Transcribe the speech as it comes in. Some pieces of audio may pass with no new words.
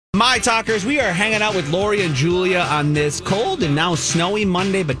My Talkers, we are hanging out with Lori and Julia on this cold and now snowy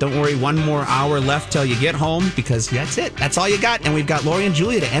Monday, but don't worry, one more hour left till you get home because that's it. That's all you got. And we've got Lori and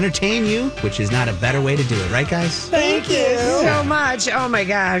Julia to entertain you, which is not a better way to do it, right, guys? Thank you so much. Oh, my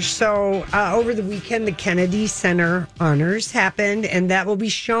gosh. So over the weekend, the Kennedy Center Honors happened, and that will be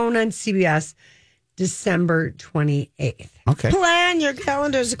shown on CBS December 28th. Okay. Plan your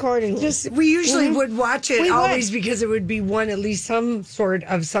calendars accordingly. We usually would watch it always because it would be at least some sort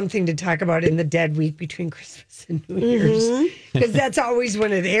of something to talk about in the dead week between Christmas and New Year's. Because that's always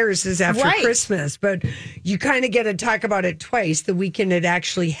when it airs is after Christmas. But you kind of get to talk about it twice. The weekend it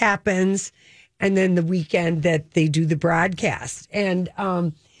actually happens and then the weekend that they do the broadcast. And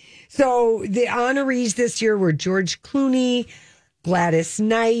so the honorees this year were George Clooney, Gladys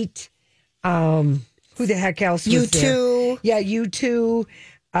Knight, who the heck else was U2. there? Yeah, U2.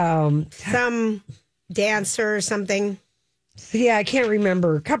 Some dancer or something. Yeah, I can't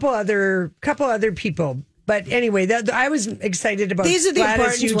remember. A couple other people. But anyway, I was excited about These are the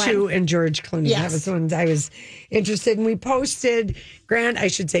Gladys, important U2 ones. and George Clooney. Yes. That was the ones I was interested in. We posted,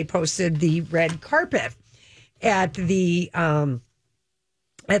 posted the red carpet at the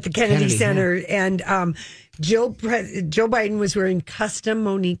Kennedy Center. Yeah. And Joe Biden was wearing custom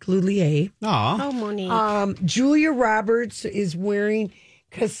Monique Lhuillier. Aw. Oh, Monique. Julia Roberts is wearing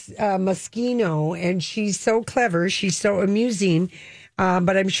Moschino, and she's so clever. She's so amusing.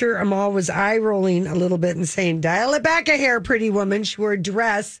 But I'm sure Amal was eye-rolling a little bit and saying, dial it back a hair, pretty woman. She wore a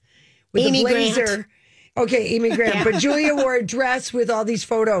dress with Amy a blazer. Grant. Okay, Amy Grant. Yeah. But Julia wore a dress with all these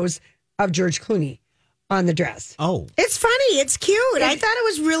photos of George Clooney on the dress. Oh. It's funny. It's cute. I thought it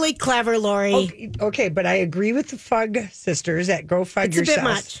was really clever, Lori. Okay, but I agree with the Fug sisters at Go Fug It's Yourself. a bit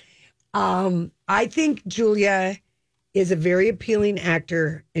much. I think Julia is a very appealing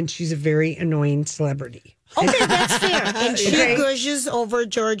actor, and she's a very annoying celebrity. Okay, that's fair. And she gushes over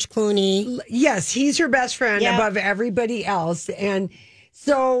George Clooney. Yes, he's her best friend above everybody else. And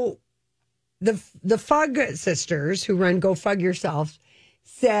so the Fug sisters who run Go Fug Yourself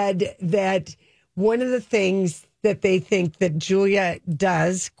said that one of the things that they think that Julia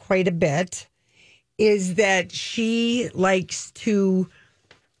does quite a bit is that she likes to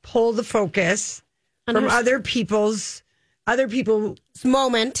pull the focus from other people's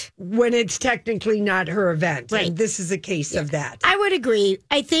moment when it's technically not her event. Right. And this is a case of that. I would agree.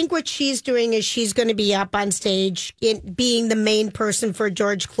 I think what she's doing is she's going to be up on stage being the main person for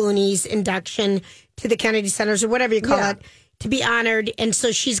George Clooney's induction to the Kennedy Centers or whatever you call it, to be honored. And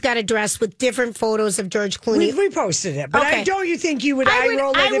so she's got a dress with different photos of George Clooney. We posted it. But Okay. don't you think you would eye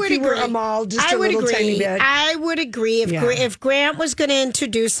roll it if you were Amal just a little tiny bit? I would agree. If Grant was going to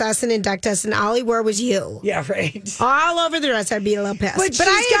introduce us and induct us and all he wore was you. Yeah, right. All over the dress, I'd be a little pissed. But she's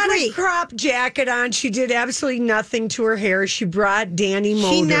I got agree. a crop jacket on. She did absolutely nothing to her hair. She brought Danny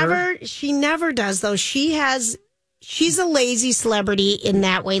Moder. She never does though. She's a lazy celebrity in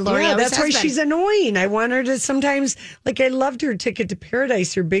that way, Lori. Yeah, Always that's why has been. she's annoying. I want her to sometimes, I loved her Ticket to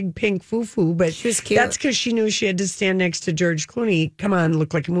Paradise, her big pink foo-foo, but she was cute. That's because she knew she had to stand next to George Clooney. Come on,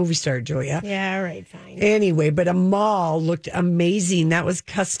 look like a movie star, Julia. Yeah, all right, fine. Anyway, but Amal looked amazing. That was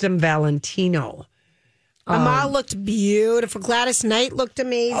custom Valentino. Amal looked beautiful. Gladys Knight looked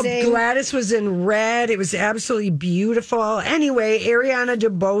amazing. Gladys was in red. It was absolutely beautiful. Anyway, Ariana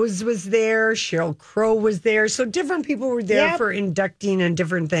DeBose was there. Sheryl Crow was there. So different people were there for inducting and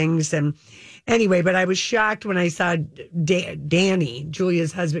different things. And anyway, but I was shocked when I saw Danny,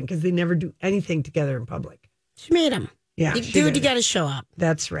 Julia's husband, because they never do anything together in public. She made him. Yeah. You got to show up.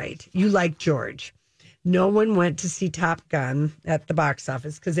 That's right. You like George. No one went to see Top Gun at the box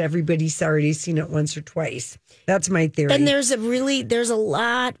office because everybody's already seen it once or twice. That's my theory. And there's a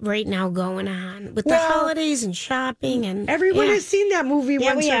lot right now going on with the holidays and shopping and everyone has seen that movie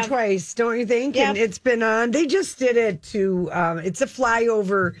once or have. twice, don't you think? Yep. And it's been on. They just did it to. It's a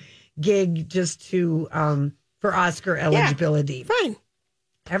flyover gig just to for Oscar eligibility. fine.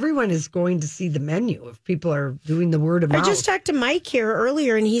 Everyone is going to see the menu if people are doing the word of mouth. I just talked to Mike here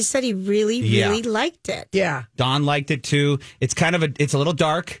earlier, and he said he really liked it. Yeah, Don liked it too. It's kind of it's a little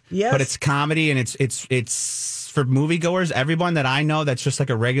dark, yes, but it's comedy and it's for moviegoers. Everyone that I know that's just like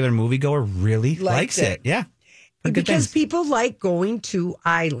a regular moviegoer really likes it. Yeah. Because people like going to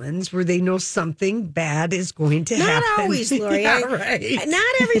islands where they know something bad is going to happen. Not always, Lori. Yeah, right.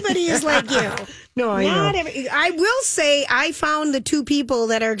 Not everybody is like you. No, I know. I will say I found the two people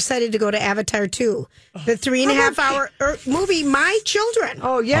that are excited to go to Avatar 2. The 3.5 hour movie, My Children.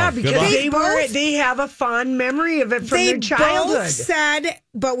 Oh, yeah, because they have a fond memory of it from their childhood. They both said,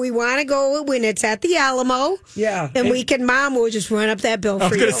 but we want to go when it's at the Alamo. Yeah. And Mom will just run up that bill for you. I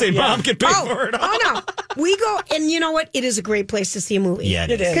was going to say, Mom can pay for it. Oh, no. We go, and you know what? It is a great place to see a movie. Yeah,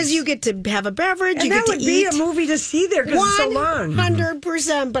 it is. Because you get to have a beverage, and you get to eat. that would be a movie to see there because it's so long.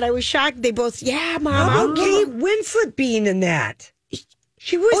 100%, but I was shocked. They both, Mom. How about Kate Winslet being in that?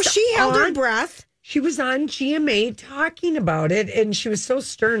 She held her breath. She was on GMA talking about it, and she was so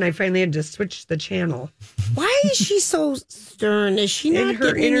stern. I finally had to switch the channel. Why is she so stern? Is she not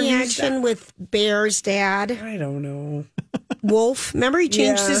getting any action with Bear's dad? I don't know. Wolf. Remember he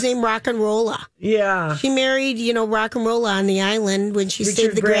changed his name Rock and Rolla. Yeah. She married, Rock and Rolla on the island when she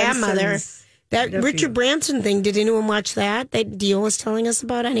saved the grandmother. That nephew. Richard Branson thing, did anyone watch that Dio was telling us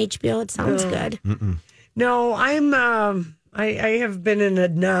about on HBO? It sounds good. No, I have been in a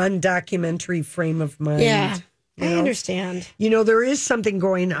non-documentary frame of mind. Yeah, I understand. There is something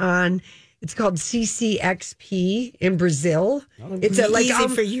going on. It's called CCXP in Brazil. It's easy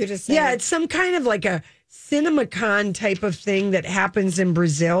for you to say. Yeah, it's some kind of like a CinemaCon type of thing that happens in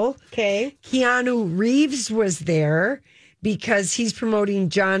Brazil. Okay. Keanu Reeves was there because he's promoting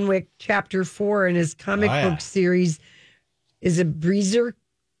John Wick Chapter 4 in his comic book series. Is it Breezer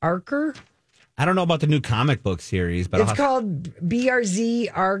Archer? I don't know about the new comic book series, but it's called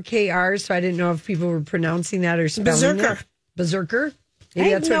BRZRKR, so I didn't know if people were pronouncing that or spelling it. Berserker. Maybe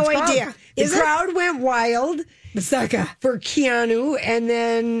I have no idea. The crowd went wild for Keanu, and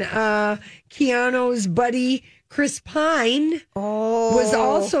then Keanu's buddy Chris Pine was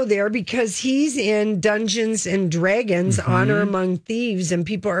also there because he's in Dungeons and Dragons, Honor Among Thieves, and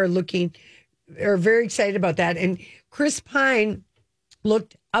people are very excited about that. And Chris Pine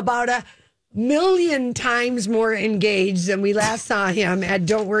looked about 1,000,000 times more engaged than we last saw him at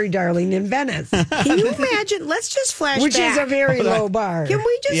Don't Worry, Darling in Venice. Can you imagine? Let's just flash Which back. is a very low bar. Can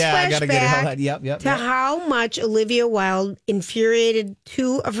we just flash back to how much Olivia Wilde infuriated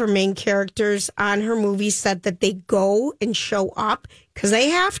two of her main characters on her movie set that they go and show up, because they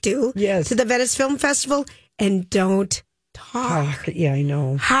have to, to the Venice Film Festival and don't talk. Yeah, I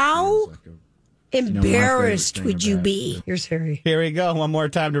know. How embarrassed would you be? Here's Harry. Here we go. One more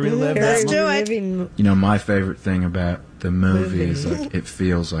time to relive. Let's do it. My favorite thing about the movie is it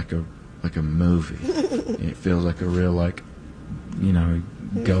feels like a movie. It feels like a real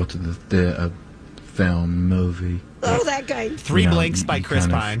go to the theater, film, movie. Oh, that guy. 3 Blinks by Chris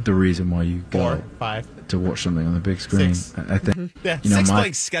Pine. The reason why you go 4, 5 to watch something on the big screen. 6. I think. Yeah, 6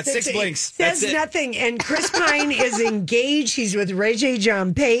 blinks. Got 6 blinks. Says nothing. And Chris Pine is engaged. He's with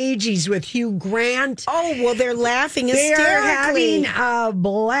Regé-Jean Page. He's with Hugh Grant. Oh, well, they're laughing hysterically. They're having a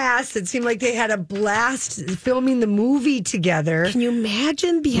blast. It seemed like they had a blast filming the movie together. Can you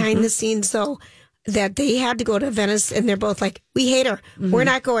imagine behind the scenes, though, that they had to go to Venice and they're both like, we hate her. We're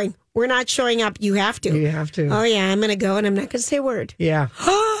not going. We're not showing up. You have to. You have to. Oh, yeah, I'm going to go and I'm not going to say a word. Yeah.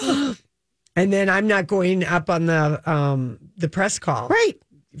 And then I'm not going up on the press call. Right.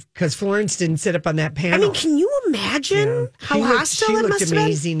 Because Florence didn't sit up on that panel. I mean, can you imagine how hostile it must have been? She looked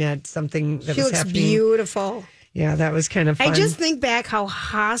amazing at something that was happening. She looks beautiful. Yeah, that was kind of fun. I just think back how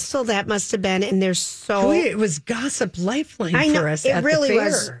hostile that must have been, and they're so... It was gossip lifeline for us at really the fair.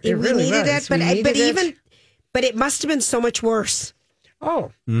 Was. It really needed was. it, but it must have been so much worse.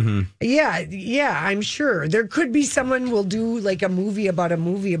 Oh, yeah, I'm sure. There could be someone will do like a movie about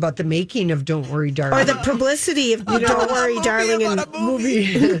the making of Don't Worry, Darling. Or the publicity of Don't Worry, Darling. And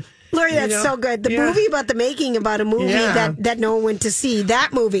movie. Lori, that's so good. The movie about the making about a movie that no one went to see.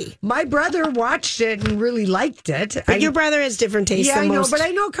 That movie. My brother watched it and really liked it. But your brother has different tastes than most. But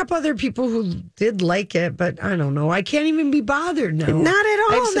I know a couple other people who did like it, but I don't know. I can't even be bothered now. Not at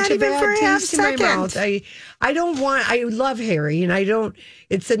all. I have such Not a even bad for a half taste in my mouth. second. I love Harry, and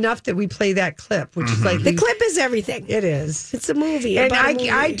it's enough that we play that clip, which is like... The clip is everything. It is. It's a movie. And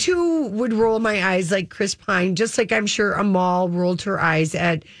movie. I too would roll my eyes like Chris Pine, just like I'm sure Amal rolled her eyes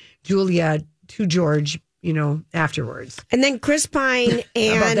at Julia to George, afterwards. And then Chris Pine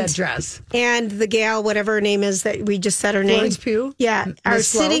and about that dress. And the gal, whatever her name is that we just said her name. Florence Pugh? Yeah. Are Miss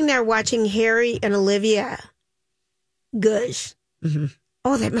sitting Lowe? there watching Harry and Olivia gush. Mm-hmm.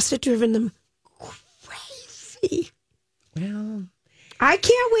 Oh, that must have driven them crazy. Well, I I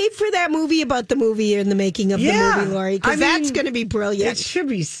can't wait for that movie about the movie and the making of the movie, Lori, because that's going to be brilliant. It should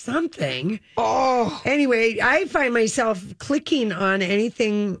be something. Oh. Anyway, I find myself clicking on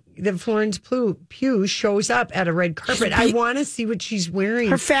anything that Florence Pugh shows up at a red carpet. I want to see what she's wearing.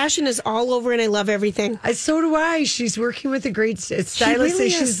 Her fashion is all over, and I love everything. So do I. She's working with a great stylist. Really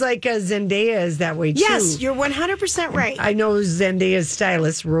She's like a Zendaya is that way, too. Yes, you're 100% right. I know Zendaya's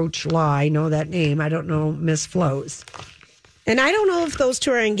stylist, Roach Law. I know that name. I don't know Miss Flows. And I don't know if those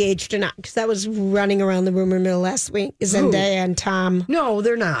two are engaged or not, because that was running around the rumor mill last week. Zendaya and Tom. No,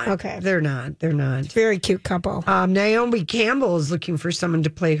 they're not. Okay. They're not. Very cute couple. Naomi Campbell is looking for someone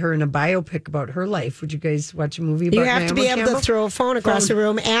to play her in a biopic about her life. Would you guys watch a movie about You have Naomi to be able Campbell? to throw a phone across the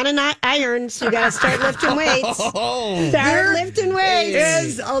room and an iron, so you got to start lifting weights. Start lifting weights.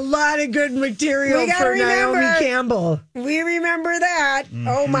 There's a lot of good material for Naomi Campbell. We remember that. Mm-hmm.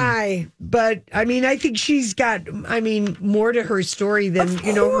 Oh, my. But, I mean, I think she's got, more to her story than,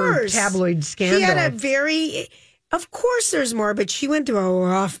 her tabloid scandal. She had of course there's more, but she went through a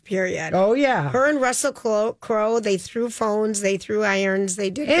rough period. Oh, yeah. Her and Russell Crowe, they threw phones, they threw irons, they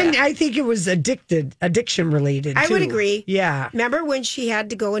did And that. I think it was addiction related, I too. would agree. Yeah. Remember when she had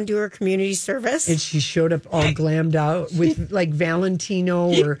to go and do her community service? And she showed up all glammed out with like Valentino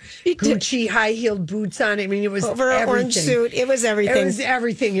or Gucci high-heeled boots on. I mean, it was over an orange suit. It was everything. It was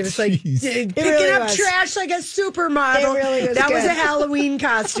everything. It was like picking really up was. trash like a supermodel. It really was that good. was a Halloween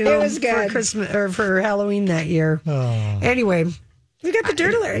costume. It was good. For Christmas or for Halloween that year. Oh. Anyway, we got the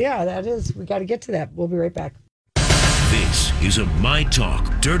dirt alert. Yeah, that is. We got to get to that. We'll be right back. This is a My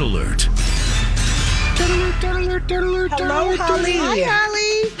Talk Dirt Alert. Hello, Holly. Hi,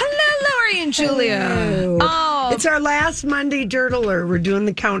 Holly. Hello, Lori and Julia. Hello. Oh, it's our last Monday Dirt Alert. We're doing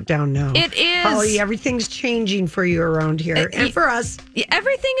the countdown now. It is. Holly, everything's changing for you around here and for us.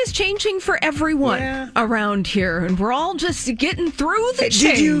 Everything is changing for everyone around here, and we're all just getting through the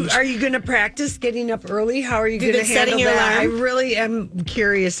change. Are you going to practice getting up early? How are you going to handle setting your that? alarm? I really am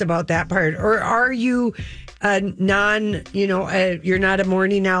curious about that part. Or are you you're not a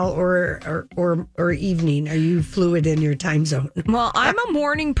morning owl or evening? Are you fluid in your time zone? Well, I'm a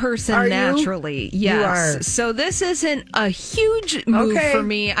morning person naturally. Yes. You are. So this isn't a huge move for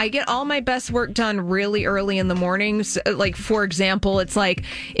me. I get all my best work done really early in the mornings. Like, for example, it's like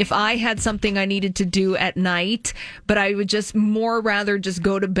if I had something I needed to do at night, but I would just rather just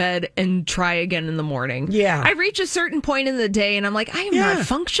go to bed and try again in the morning. Yeah. I reach a certain point in the day and I'm like, I am not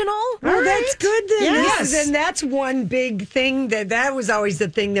functional. Well, that's good then. Yes. And that's one big thing that was always the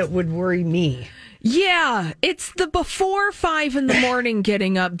thing that would worry me. Yeah, it's the before 5 in the morning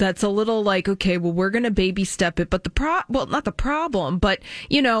getting up that's a little like, okay, well, we're going to baby step it. But not the problem, but,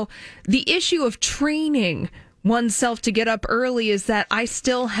 the issue of training oneself to get up early is that I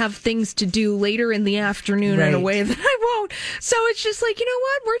still have things to do later in the afternoon in a way that I won't. So it's just like, you know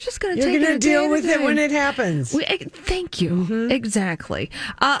what? We're just going to take it. You're going to deal with it when it happens. Thank you. Mm-hmm. Exactly.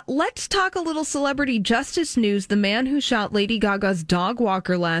 Let's talk a little celebrity justice news. The man who shot Lady Gaga's dog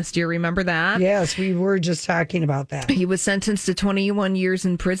walker last year, remember that? Yes, we were just talking about that. He was sentenced to 21 years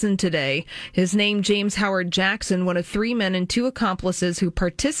in prison today. His name, James Howard Jackson, one of 3 men and 2 accomplices who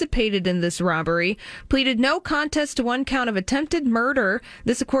participated in this robbery, pleaded no contest to 1 count of attempted murder.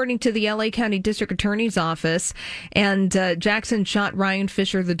 This according to the LA County District Attorney's Office. And Jackson shot Ryan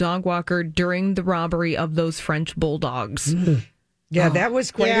Fisher, the dog walker, during the robbery of those French bulldogs. Yeah, that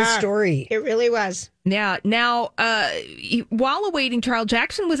was quite a story. It really was. Yeah. Now, while awaiting trial,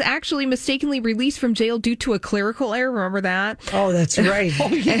 Jackson was actually mistakenly released from jail due to a clerical error. Remember that? Oh, that's right.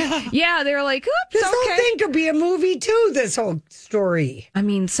 Yeah, they're like, oops, this whole thing could be a movie too, this whole story. I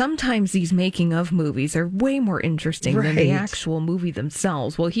mean, sometimes these making of movies are way more interesting than the actual movie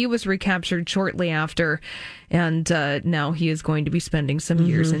themselves. Well, he was recaptured shortly after, and now he is going to be spending some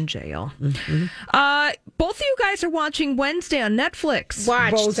years in jail. Mm-hmm. Both of you guys are watching Wednesday on Netflix.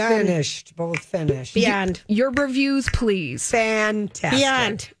 Both finished. Beyond. Your reviews, please.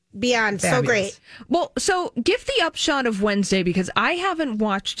 Fantastic. Beyond. Fabulous. So great. Well, so give the upshot of Wednesday because I haven't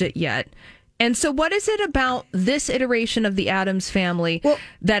watched it yet. And so what is it about this iteration of the Addams Family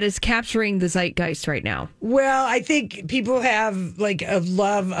that is capturing the zeitgeist right now? Well, I think people have like a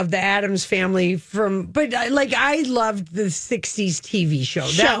love of the Addams Family but I loved the 60s TV show.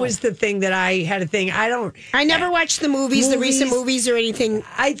 That was the thing that I had a thing. I never watched the movies, the recent movies or anything.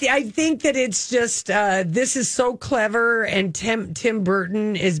 I think that it's just, this is so clever and Tim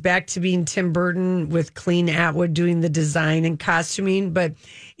Burton is back to being Tim Burton with Clean Atwood doing the design and costuming, but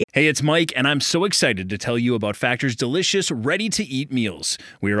Hey, it's Mike, and I'm so excited to tell you about Factor's delicious, ready-to-eat meals.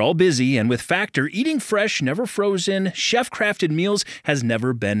 We are all busy, and with Factor, eating fresh, never frozen, chef-crafted meals has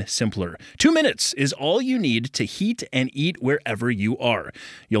never been simpler. 2 minutes is all you need to heat and eat wherever you are.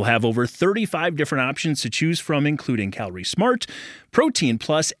 You'll have over 35 different options to choose from, including Calorie Smart, Protein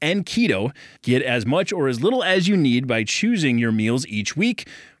Plus, and Keto. Get as much or as little as you need by choosing your meals each week.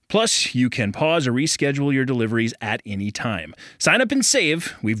 Plus, you can pause or reschedule your deliveries at any time. Sign up and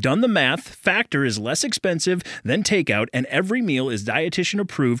save. We've done the math. Factor is less expensive than takeout, and every meal is dietitian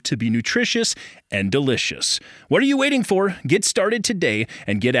approved to be nutritious and delicious. What are you waiting for? Get started today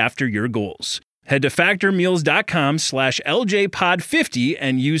and get after your goals. Head to factormeals.com/LJPod50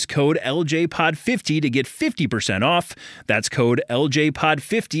 and use code LJPod50 to get 50% off. That's code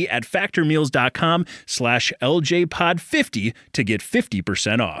LJPod50 at factormeals.com/LJPod50 to get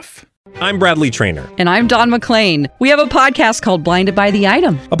 50% off. I'm Bradley Trainer. And I'm Don McClain. We have a podcast called Blinded by the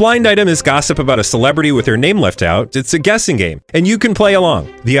Item. A blind item is gossip about a celebrity with their name left out. It's a guessing game, and you can play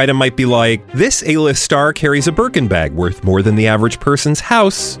along. The item might be like, this A-list star carries a Birkin bag worth more than the average person's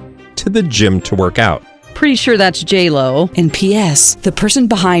house to the gym to work out. Pretty sure that's J-Lo. And P.S. the person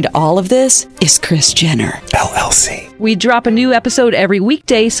behind all of this is Kris Jenner, LLC. We drop a new episode every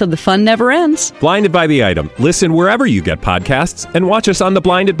weekday so the fun never ends. Blinded by the Item. Listen wherever you get podcasts and watch us on the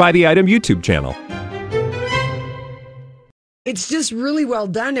Blinded by the Item YouTube channel. It's just really well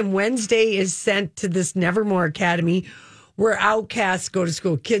done. And Wednesday is sent to this Nevermore Academy where outcasts go to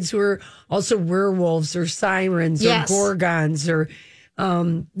school. Kids who are also werewolves or sirens or gorgons or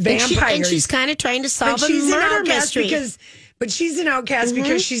vampires. And she's kind of trying to solve a murder mystery. But she's an outcast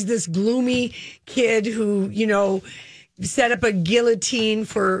because she's this gloomy kid who, set up a guillotine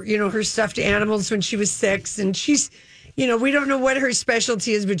for, her stuffed animals when she was 6. And she's, we don't know what her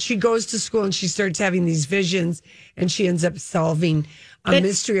specialty is, but she goes to school and she starts having these visions and she ends up solving a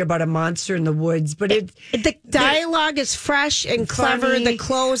mystery about a monster in the woods. But the dialogue is fresh and clever. The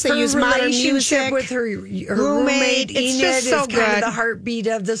clothes, they use modern music. With her roommate Enid is so kind of the heartbeat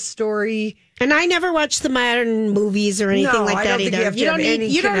of the story. And I never watched the modern movies or anything like that either. You don't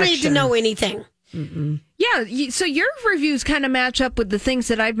need to know anything. Mm-mm. Yeah, so your reviews kind of match up with the things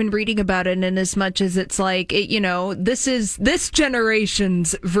that I've been reading about it, in as much as it's like, this is this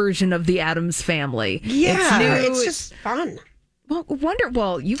generation's version of the Addams Family. Yeah, it's just fun.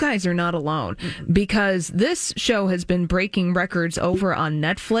 Well, you guys are not alone, because this show has been breaking records over on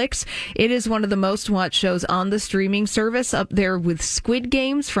Netflix. It is one of the most watched shows on the streaming service, up there with Squid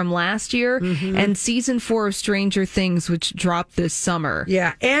Games from last year and season 4 of Stranger Things, which dropped this summer.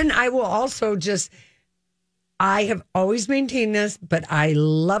 Yeah, and I will also I have always maintained this, but I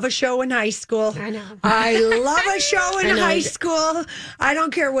love a show in high school. I know. I love a show in high school. I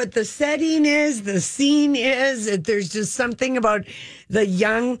don't care what the setting is, the scene is. There's just something about the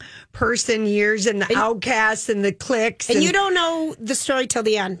young person years and the outcasts and the cliques. And you don't know the story till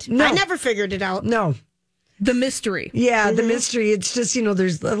the end. No. I never figured it out. No. The mystery. Yeah, the mystery. It's just,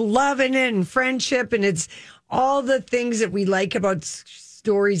 there's love in it and friendship, and it's all the things that we like about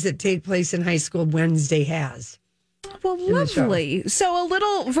stories that take place in high school. Wednesday has. Well, lovely. So a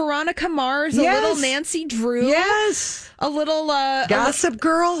little Veronica Mars, a little Nancy Drew. Yes. A little Gossip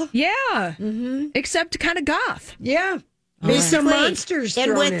Girl. Yeah. Except kind of goth. Yeah. There's some monsters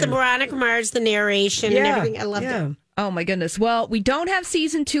and with in. the Veronica Mars, the narration and everything. I loved it. Oh my goodness. Well, we don't have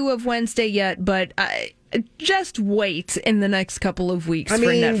season 2 of Wednesday yet, but just wait in the next couple of weeks for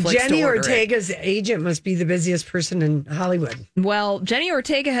Netflix Jenny to order Ortega's agent must be the busiest person in Hollywood. Well, Jenny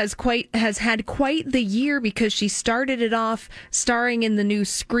Ortega has had quite the year, because she started it off starring in the new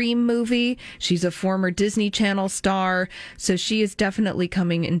Scream movie. She's a former Disney Channel star, so she is definitely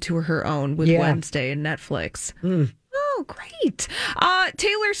coming into her own with Wednesday and Netflix. Oh, great.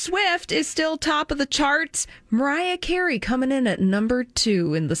 Taylor Swift is still top of the charts. Mariah Carey coming in at number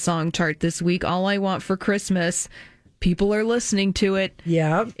 2 in the song chart this week. All I Want for Christmas. People are listening to it.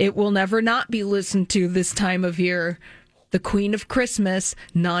 Yeah. It will never not be listened to this time of year. The Queen of Christmas,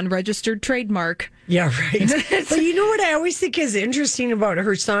 non-registered trademark. Yeah, right. But you know what I always think is interesting about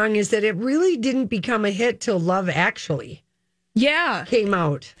her song is that it really didn't become a hit till Love Actually came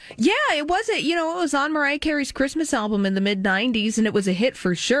out. Yeah, it wasn't. It was on Mariah Carey's Christmas album in the mid-'90s, and it was a hit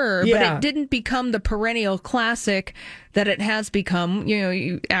for sure, but it didn't become the perennial classic that it has become,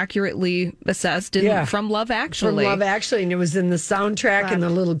 you accurately assessed from Love Actually. From Love Actually, and it was in the soundtrack, and the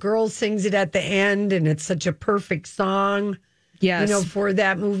little girl sings it at the end, and it's such a perfect song. Yes. For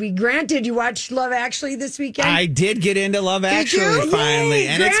that movie. Grant, did you watch Love Actually this weekend? I did get into Love Actually finally. Yay,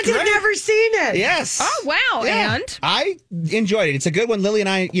 And Grant it's great. had never seen it. Yes. Oh, wow. Yeah. And? I enjoyed it. It's a good one. Lily and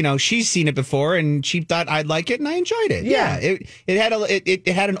I, she's seen it before and she thought I'd like it and I enjoyed it. Yeah. It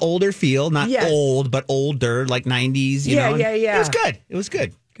had an older feel, not old, but older, like 90s, you know. Yeah. It was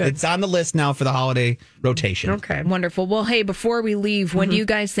good. It's on the list now for the holiday rotation. Okay. Wonderful. Well, hey, before we leave, when do you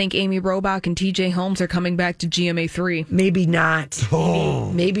guys think Amy Robach and TJ Holmes are coming back to GMA3? Maybe not.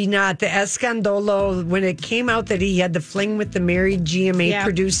 Maybe not. The Escandolo, when it came out that he had the fling with the married GMA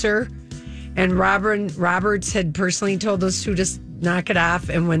producer, and Roberts had personally told those two to knock it off.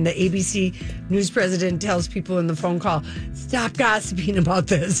 And when the ABC news president tells people in the phone call, stop gossiping about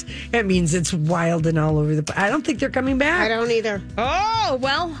this, it means it's wild and all over the... I don't think they're coming back. I don't either. Oh,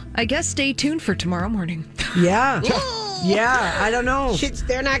 well, I guess stay tuned for tomorrow morning. Yeah. Yeah, I don't know.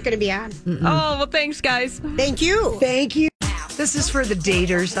 They're not going to be on. Oh, well, thanks, guys. Thank you. Thank you. This is for the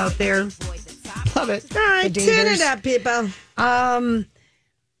daters out there. Love it. All right, turn it up, people.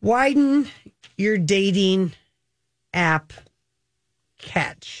 Widen your dating app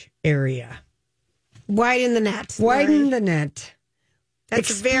catch area. Widen the net. Widen the net. That's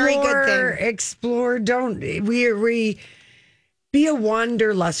a very good thing. Explore. Don't we be a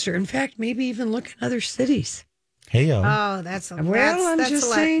wanderluster. In fact, maybe even look at other cities. Hey-o. Oh, that's a I'm that's just a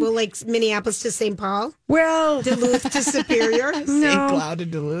lot. saying. Well, like Minneapolis to St. Paul, Well, Duluth to Superior. St. Cloud to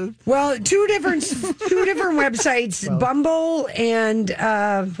Duluth. Well, two different websites, Bumble and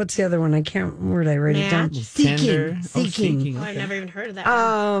what's the other one? I can't. Where did I write it down? Tinder. Seeking. Oh, I've never even heard of that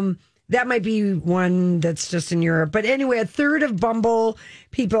one. That might be one that's just in Europe. But anyway, a third of Bumble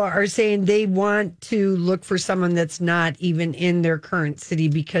people are saying they want to look for someone that's not even in their current city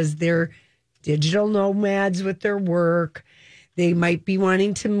because they're digital nomads with their work. They might be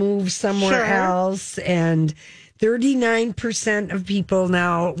wanting to move somewhere else. And 39% of people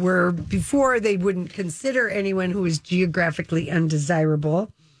now, where before they wouldn't consider anyone who is geographically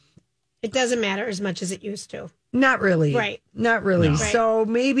undesirable. It doesn't matter as much as it used to. Not really. Right. Not really. No. So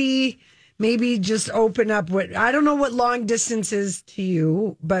maybe just open up I don't know what long distance is to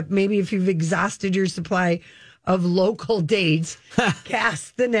you, but maybe if you've exhausted your supply of local dates,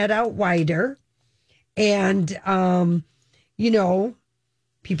 cast the net out wider. And,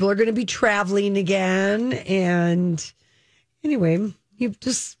 people are going to be traveling again. And anyway,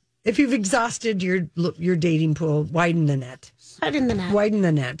 if you've exhausted your dating pool, widen the net. Widen the net. Widen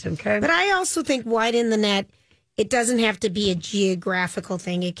the net, okay? But I also think widen the net, it doesn't have to be a geographical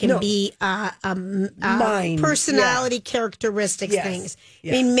thing. It can be personality characteristics things.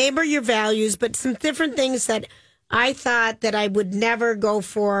 Yes. I mean, maybe your values, but some different things that I thought that I would never go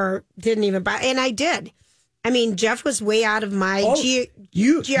for, didn't even buy. And I did. I mean, Jeff was way out of my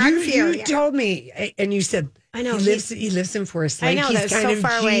geography area. You told me, and you said, I know, he lives in Forest Lake. I know, he's that's kind so of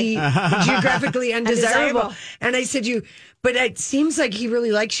far away. geographically undesirable. Undesirable. And I said, but it seems like he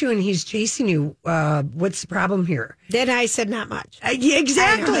really likes you and he's chasing you. What's the problem here? Then I said, not much. Yeah,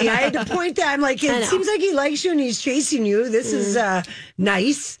 exactly. I had to point that. I'm like, it seems like he likes you and he's chasing you. This is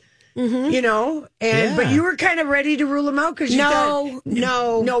nice. Mm-hmm. But you were kind of ready to rule him out because No,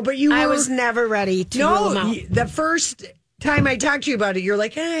 but I was never ready to rule him out. The first time I talked to you about it, you're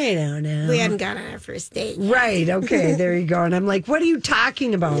like, I don't know. We hadn't gone on our first date yet. Right. Okay. There you go. And I'm like, what are you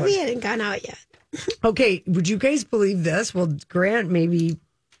talking about? We hadn't gone out yet. Okay. Would you guys believe this? Well, Grant, maybe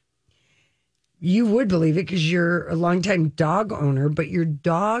you would believe it because you're a longtime dog owner, but your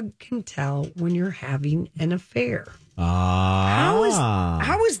dog can tell when you're having an affair. How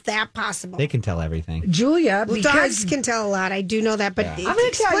is that possible? They can tell everything. Julia, well, because dogs can tell a lot. I do know that, but I'm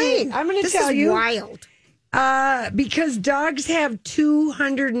going to tell you. This is wild. Because dogs have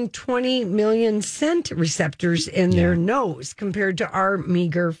 220 million scent receptors in their nose compared to our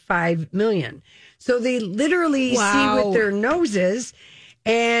meager 5 million. So they literally see with their noses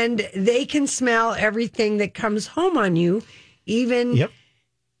and they can smell everything that comes home on you, even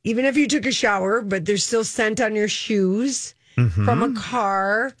if you took a shower, but there's still scent on your shoes from a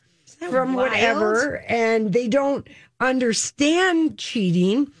car, from whatever. And they don't understand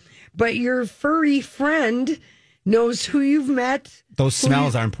cheating. But your furry friend knows who you've met. Those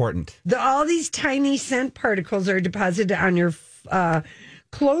smells are important. All these tiny scent particles are deposited on your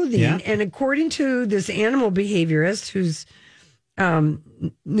clothing. Yeah. And according to this animal behaviorist whose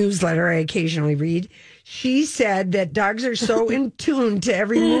newsletter I occasionally read, she said that dogs are so in tune to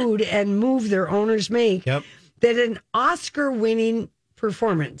every mood and move their owners make that an Oscar-winning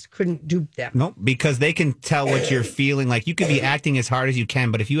performance couldn't dupe them. Nope, because they can tell what you're feeling. Like you could be acting as hard as you can,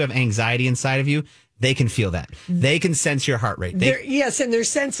 but if you have anxiety inside of you, they can feel that. They can sense your heart rate. And their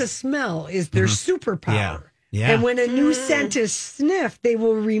sense of smell is their superpower. Yeah. And when a new scent is sniffed, they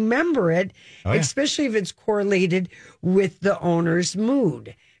will remember it, especially if it's correlated with the owner's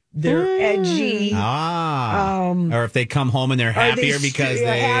mood. They're edgy. Or if they come home and they're happier because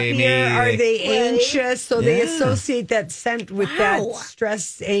are they anxious? So they associate that scent with that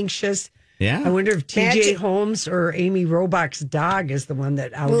stress, anxious. Yeah. I wonder if TJ Holmes or Amy Robach's dog is the one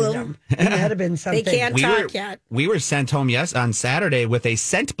that outed them. That would have been something. They can't talk yet. We were sent home on Saturday with a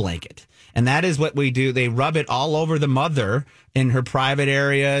scent blanket. And that is what we do. They rub it all over the mother in her private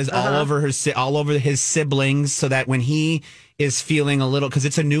areas, all over his siblings, so that when he is feeling a little, because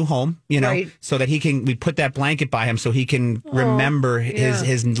it's a new home, so that we put that blanket by him so he can remember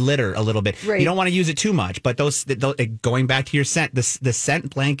his litter a little bit. Right. You don't want to use it too much, but those going back to your scent, the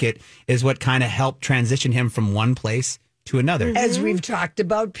scent blanket is what kind of helped transition him from one place to another. As we've talked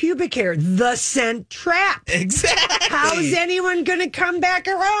about pubic hair, the scent trap. Exactly. How is anyone going to come back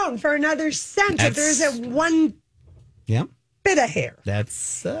around for another scent if there's a one bit of hair?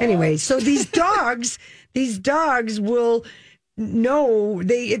 That's anyway. So these dogs will know.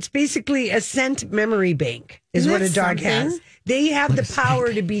 It's basically a scent memory bank. Is what a dog has. They have the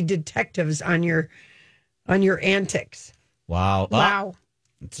power to be detectives on your antics. Wow. Wow.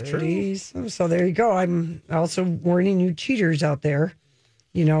 It's true. So there you go. I'm also warning you cheaters out there.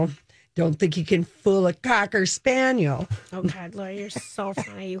 Don't think you can fool a Cocker Spaniel. Oh, God, Laura, you're so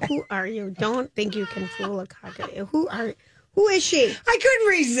funny. Who are you? Don't think you can fool a Cocker. Who is she? I couldn't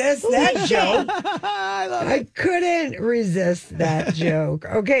resist that joke. I couldn't resist that joke.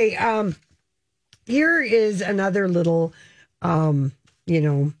 Okay, here is another little,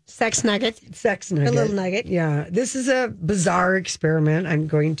 sex nugget. Sex nugget. A little nugget. Yeah. This is a bizarre experiment. I'm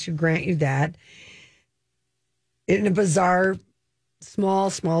going to grant you that. In a bizarre, small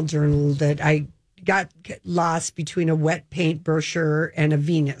journal that I got lost between a wet paint brochure and a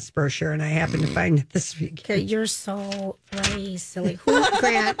Venus brochure, and I happened to find it this week. Okay, you're so very silly. Who,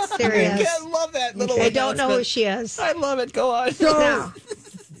 Grant? Serious. I love that little. I don't know who she is. I love it. Go on.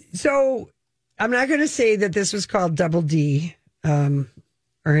 So I'm not going to say that this was called Double D or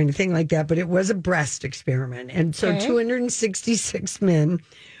anything like that, but it was a breast experiment, and so 266 men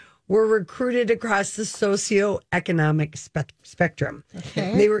were recruited across the socioeconomic spectrum.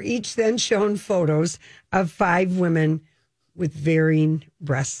 Okay. They were each then shown photos of 5 women with varying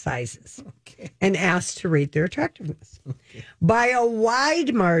breast sizes and asked to rate their attractiveness. Okay. By a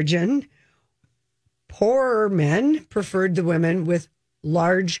wide margin, poorer men preferred the women with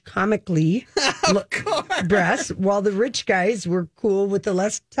large, comically breasts, while the rich guys were cool with the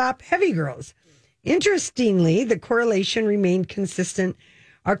less top-heavy girls. Interestingly, the correlation remained consistent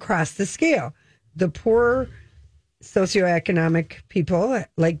across the scale. The poor socioeconomic people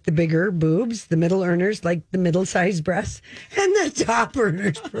like the bigger boobs, the middle earners like the middle-sized breasts, and the top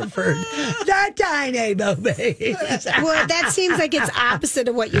earners preferred the tiny boobies. Well, that seems like it's opposite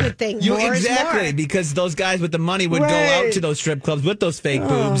of what you would think. Exactly, because those guys with the money would go out to those strip clubs with those fake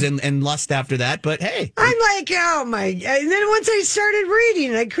boobs and lust after that. But hey, I'm like, oh my! And then once I started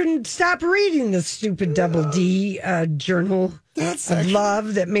reading, I couldn't stop reading the stupid Double D journal of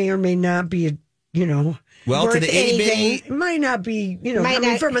love that may or may not be, well, to the itty bitty, it might not be,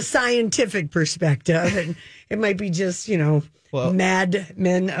 coming from a scientific perspective, and it might be just, mad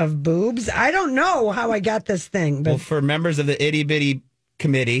men of boobs. I don't know how I got this thing, but for members of the itty bitty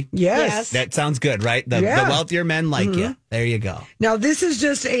committee, yes, that sounds good, right? The wealthier men like you. There you go. Now, this is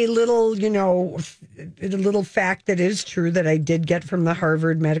just a little, a little fact that is true that I did get from the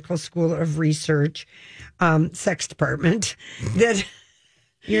Harvard Medical School of Research, sex department, that.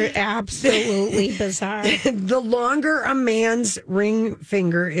 You're absolutely bizarre. The longer a man's ring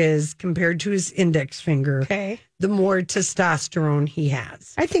finger is compared to his index finger, the more testosterone he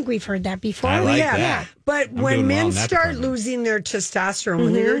has. I think we've heard that before. I like that. But when men start losing their testosterone,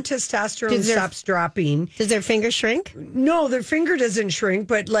 when their testosterone stops dropping... Does their finger shrink? No, their finger doesn't shrink.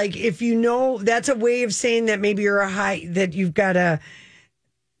 But like, if that's a way of saying that maybe you're that you've got a...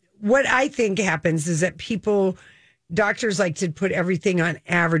 What I think happens is that doctors like to put everything on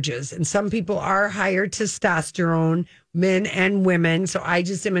averages, and some people are higher testosterone, men and women. So I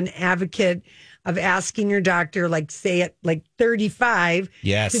just am an advocate of asking your doctor, say at 35,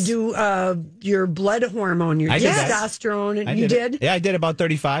 to do your blood hormone, your testosterone. And you did? Yeah, I did about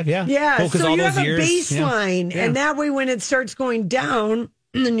 35. Yeah. Yeah. Cool, so all you those have years, a baseline, and that way when it starts going down,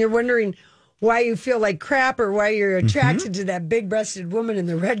 and you're wondering why you feel like crap or why you're attracted to that big-breasted woman in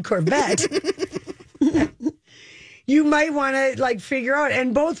the red Corvette. You might want to figure out,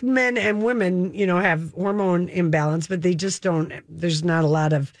 and both men and women, have hormone imbalance, but they just don't. There's not a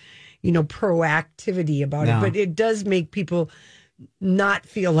lot of, proactivity about it. But it does make people not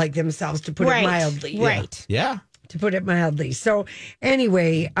feel like themselves, to put it mildly. Right. Yeah. To put it mildly. So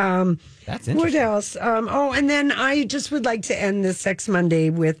anyway, that's interesting. What else? And then I just would like to end this Sex Monday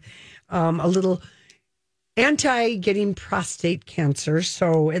with a little anti-getting prostate cancer.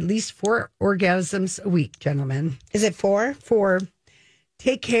 So at least 4 orgasms a week, gentlemen. Is it 4? 4.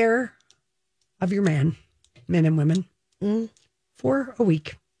 Take care of your men and women. 4 a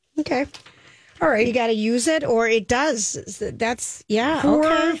week. Okay. All right. You got to use it, or it does. That's,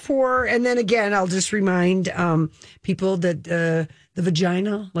 4. And then again, I'll just remind people that the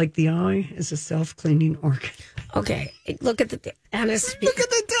vagina, like the eye, is a self-cleaning organ. Okay. Look at the honest. Look at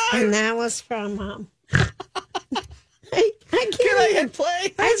the time. And that was from I can't. Can I hit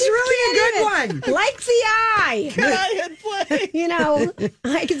play? That's really a good one. Like the eye. Can I hit play?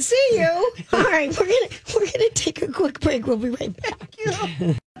 I can see you. All right, we're gonna take a quick break. We'll be right back.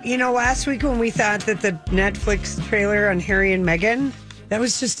 Last week when we thought that the Netflix trailer on Harry and Meghan, that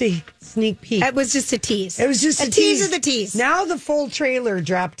was just a sneak peek. It was just a tease. It was just a tease of the tease. Now the full trailer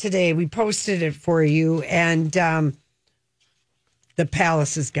dropped today. We posted it for you, and the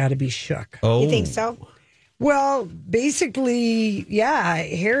palace has got to be shook. You think so? Well, basically, yeah.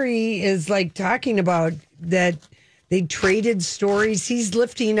 Harry is like talking about that they traded stories. He's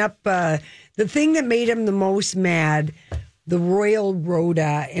lifting up the thing that made him the most mad, the Royal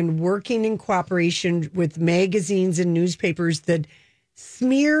Rota, and working in cooperation with magazines and newspapers that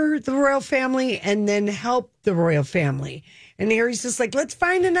smear the royal family and then help the royal family. And Harry's just like, let's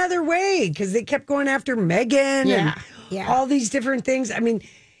find another way, because they kept going after Meghan and all these different things. I mean,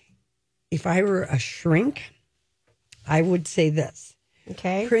 if I were a shrink, I would say this.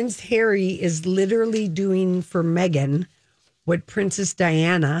 Okay. Prince Harry is literally doing for Meghan what Princess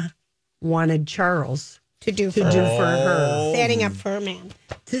Diana wanted Charles to do for her. Standing up for a man.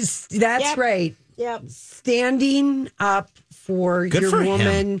 That's right. Yep. Standing up for your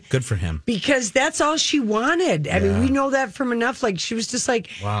woman. Good for him. Because that's all she wanted. I mean, we know that from enough. Like, she was just like,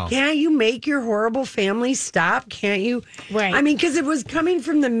 can't you make your horrible family stop? Can't you? Right. I mean, because it was coming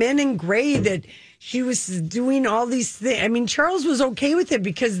from the men in gray that she was doing all these things. I mean, Charles was okay with it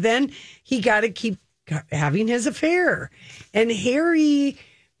because then he got to keep having his affair. And Harry,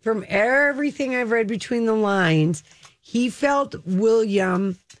 from everything I've read between the lines, he felt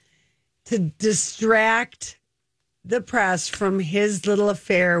William to distract the press from his little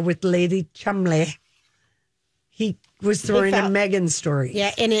affair with Lady Cholmondeley. He was throwing a Meghan story.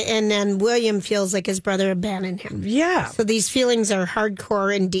 Yeah, and then William feels like his brother abandoned him. Yeah. So these feelings are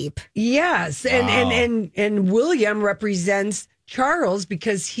hardcore and deep. Yes. And William represents Charles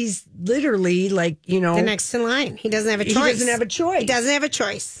because he's literally like, the next in line. He doesn't have a choice. He doesn't have a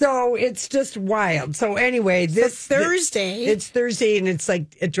choice. So it's just wild. So anyway, this Thursday. It's Thursday, and it's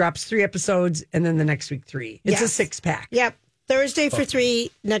like it drops 3 episodes and then the next week 3. It's a 6-pack. Yep. Thursday for 3,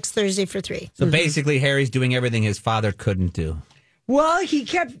 next Thursday for 3. So basically, Harry's doing everything his father couldn't do. Well, he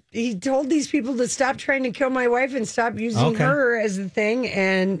told these people to stop trying to kill my wife and stop using her as the thing,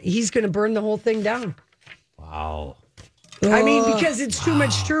 and he's going to burn the whole thing down. Wow. I mean, because it's too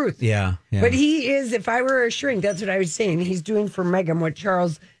much truth. Yeah. But he is, if I were a shrink, that's what I was saying. He's doing for Meghan what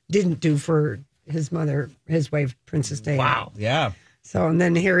Charles didn't do for his mother, his wife, Princess Diana. Wow. Yeah. So, and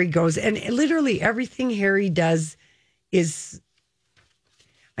then Harry goes, and literally everything Harry does is,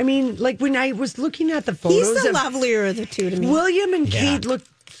 I mean, like when I was looking at the photos. He's the lovelier of the two to me. William and Kate look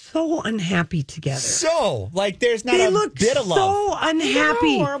so unhappy together. So, like, there's not they a look bit of love. so unhappy.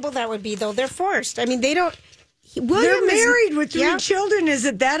 You know how horrible that would be, though. They're forced. I mean, they don't. They're married with 3 children. Is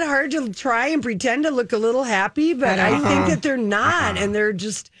it that hard to try and pretend to look a little happy? But I think that they're not. And they're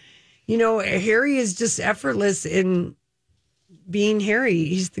just, Harry is just effortless in being Harry.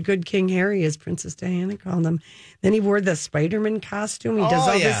 He's the good King Harry, as Princess Diana called him. Then he wore the Spider-Man costume. He does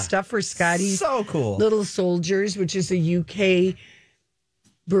all this stuff for Scotty's so cool. Little Soldiers, which is a UK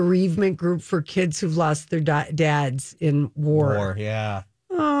bereavement group for kids who've lost their dads in war. Yeah.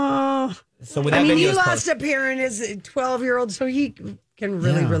 Oh. So with that he lost a parent as a 12-year-old, so he can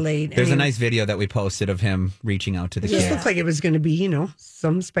really relate. There's a nice video that we posted of him reaching out to the kids. It kids. looked like it was going to be,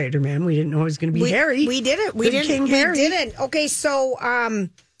 some Spider-Man. We didn't know it was going to be Harry. We did it. We didn't. Okay, so,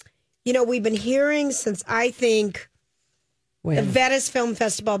 we've been hearing since, I think, the Venice Film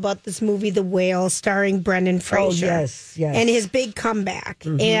Festival about this movie, The Whale, starring Brendan Fraser. Oh, yes. And his big comeback.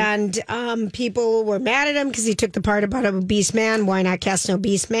 Mm-hmm. And people were mad at him because he took the part about a beast man. Why not cast an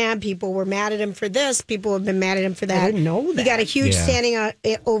obese man? People were mad at him for this. People have been mad at him for that. I didn't know that. He got a huge standing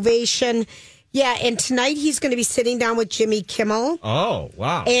ovation. Yeah, and tonight he's going to be sitting down with Jimmy Kimmel. Oh,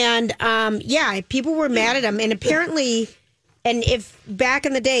 wow. And, people were mad at him. And apparently And if back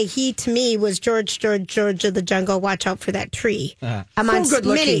in the day, he to me was George of the Jungle. Watch out for that tree. So good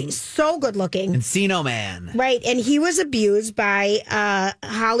looking. So good looking. Encino Man. Right. And he was abused by a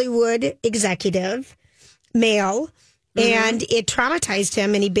Hollywood executive, male, and it traumatized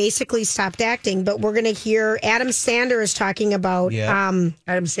him, and he basically stopped acting. But we're going to hear Adam Sandler is talking about. Adam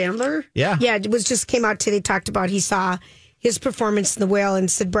Sandler? Yeah. Yeah, it just came out today. Talked about he saw his performance in The Whale and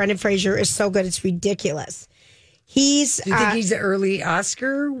said Brendan Fraser is so good, it's ridiculous. Do you think he's an early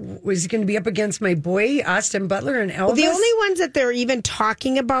Oscar? Was he going to be up against my boy, Austin Butler and Elvis? Well, the only ones that they're even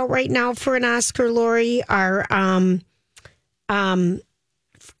talking about right now for an Oscar, Lori, are Colin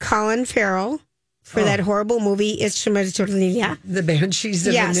Farrell for that horrible movie, Ishmael. The Banshees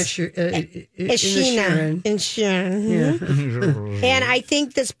of Inisherin. And I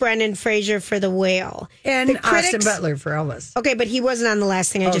think this Brendan Fraser for The Whale. And Austin Butler for Elvis. Okay, but he wasn't on the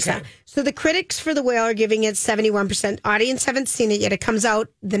last thing I just saw. So the critics for The Whale are giving it 71%. Audience haven't seen it yet. It comes out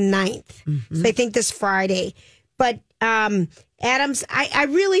the 9th. So I think this Friday. But Adams, I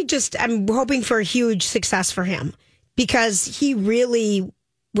really I'm hoping for a huge success for him because he really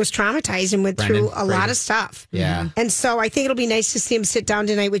was traumatized and went through a lot of stuff. Yeah. And so I think it'll be nice to see him sit down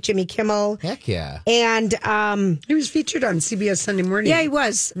tonight with Jimmy Kimmel. Heck yeah. And he was featured on CBS Sunday Morning. Yeah, he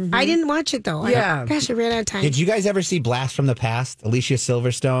was. I didn't watch it though. Yeah. Gosh, I ran out of time. Did you guys ever see Blast from the Past? Alicia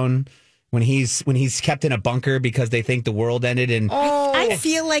Silverstone, when he's kept in a bunker because they think the world ended and I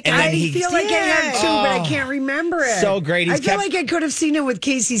feel like I have too, but I can't remember it. So great. I feel like I could have seen it with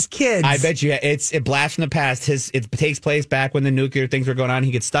Casey's kids. I bet you it's Blast from the Past. It takes place back when the nuclear things were going on.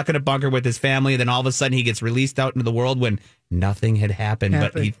 He gets stuck in a bunker with his family, and then all of a sudden he gets released out into the world when nothing had happened.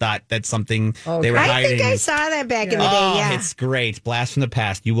 But he thought that's something they were hiding. I think I saw that back in the day. Yeah, it's great. Blast from the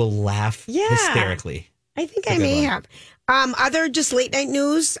Past. You will laugh hysterically. I think I may have. Other just late night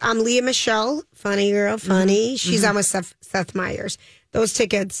news. Leah Michelle, funny girl, funny. She's on with Seth Meyers. Those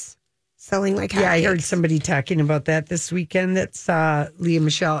tickets selling like hotcakes. Yeah, I heard somebody talking about that this weekend that saw Leah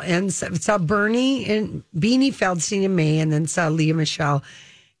Michelle and saw Bernie and Beanie Feldstein in May and then saw Leah Michelle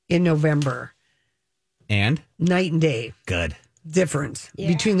in November. And? Night and day. Good. Difference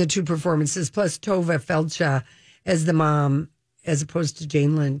between the two performances. Plus Tova Feldsha as the mom as opposed to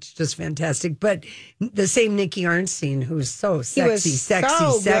Jane Lynch. Just fantastic. But the same Nikki Arnstein, who's so sexy.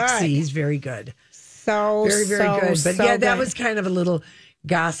 He's very good. Very good. But that was kind of a little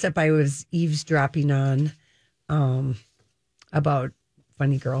gossip I was eavesdropping on about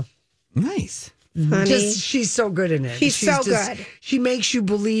Funny Girl. Nice. Funny. She's so good in it. She's so good. She makes you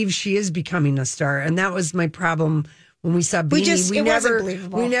believe she is becoming a star. And that was my problem when we saw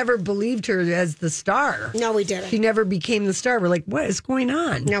Beanie. We never believed her as the star. No, we didn't. She never became the star. We're like, what is going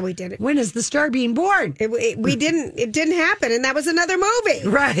on? No, we didn't. When is the star being born? We didn't. It didn't happen, and that was another movie.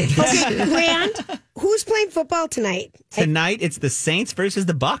 Right. Okay, Grant, who's playing football tonight? Tonight, it's the Saints versus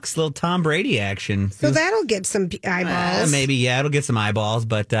the Bucks. Little Tom Brady action. So that'll get some eyeballs. Maybe, it'll get some eyeballs,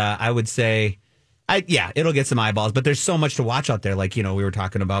 but I would say... it'll get some eyeballs, but there's so much to watch out there. Like, we were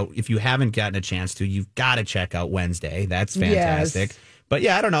talking about, if you haven't gotten a chance to, you've got to check out Wednesday. That's fantastic. Yes. But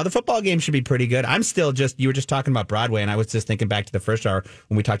I don't know. The football game should be pretty good. I'm still you were just talking about Broadway, and I was just thinking back to the first hour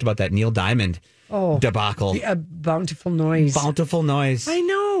when we talked about that Neil Diamond debacle. Bountiful Noise. Bountiful Noise. I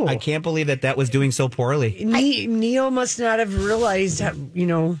know. I can't believe that was doing so poorly. Neil must not have realized,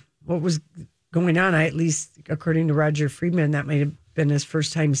 what was going on. At least, according to Roger Friedman, that might have been his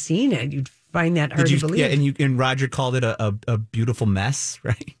first time seeing it. You'd find that hard to believe. Yeah, and Roger called it a beautiful mess,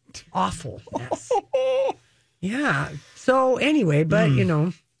 right? Awful mess. Yeah. So anyway, but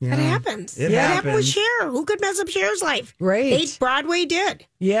that happens. It happened with Cher. Who could mess up Cher's life? Right. Broadway did.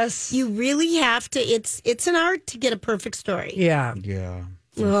 Yes. You really have to. It's an art to get a perfect story. Yeah. Yeah.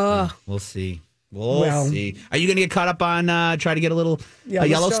 We'll see. We'll see. Are you going to get caught up on try to get a little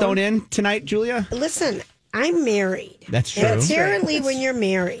Yellowstone in tonight, Julia? Listen, I'm married. That's true. And apparently, when you're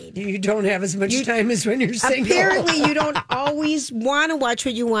married, you don't have as much time as when you're single. Apparently, you don't always want to watch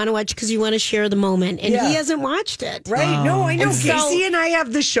what you want to watch because you want to share the moment. And he hasn't watched it. Right. No, I know. Casey and I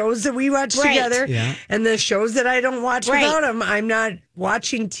have the shows that we watch together. Yeah. And the shows that I don't watch without him. I'm not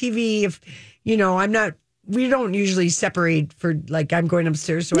watching TV if, I'm not. We don't usually separate for, I'm going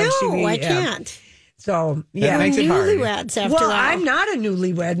upstairs to watch TV. No, I can't. So, that makes it hard. Newlyweds after all. I'm not a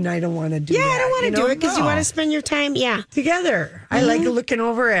newlywed and I don't want to do that. Yeah, I don't want to do it because you want to spend your time, together. I like looking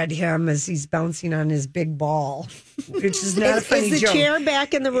over at him as he's bouncing on his big ball, which is not a funny joke. Is the chair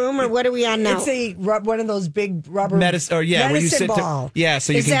back in the room or what are we on now? It's one of those big rubber medicine where you sit ball. so you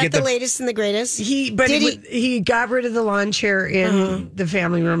is can that get the latest and the greatest? He got rid of the lawn chair in the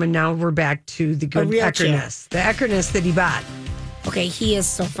family room and now we're back to the good Eckerness. The Eckerness that he bought. Okay, he is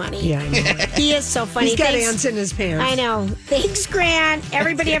so funny. Yeah, I know. He is so funny. He's got ants in his pants. I know. Thanks, Grant.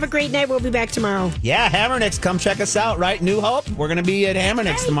 Everybody have a great night. We'll be back tomorrow. Yeah, Hammernix, come check us out, right? New Hope. We're going to be at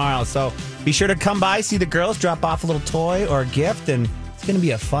Hammernix tomorrow. So be sure to come by, see the girls, drop off a little toy or a gift, and it's going to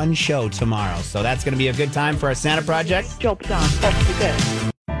be a fun show tomorrow. So that's going to be a good time for our Santa Project. Job done. Off you go.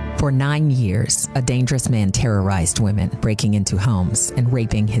 For 9 years, a dangerous man terrorized women, breaking into homes and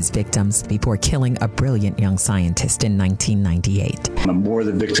raping his victims before killing a brilliant young scientist in 1998. The more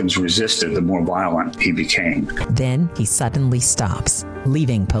the victims resisted, the more violent he became. Then he suddenly stops,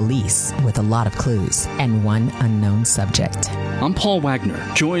 leaving police with a lot of clues and one unknown subject. I'm Paul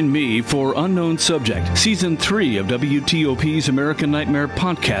Wagner. Join me for Unknown Subject, Season 3 of WTOP's American Nightmare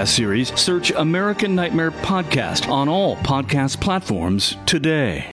podcast series. Search American Nightmare Podcast on all podcast platforms today.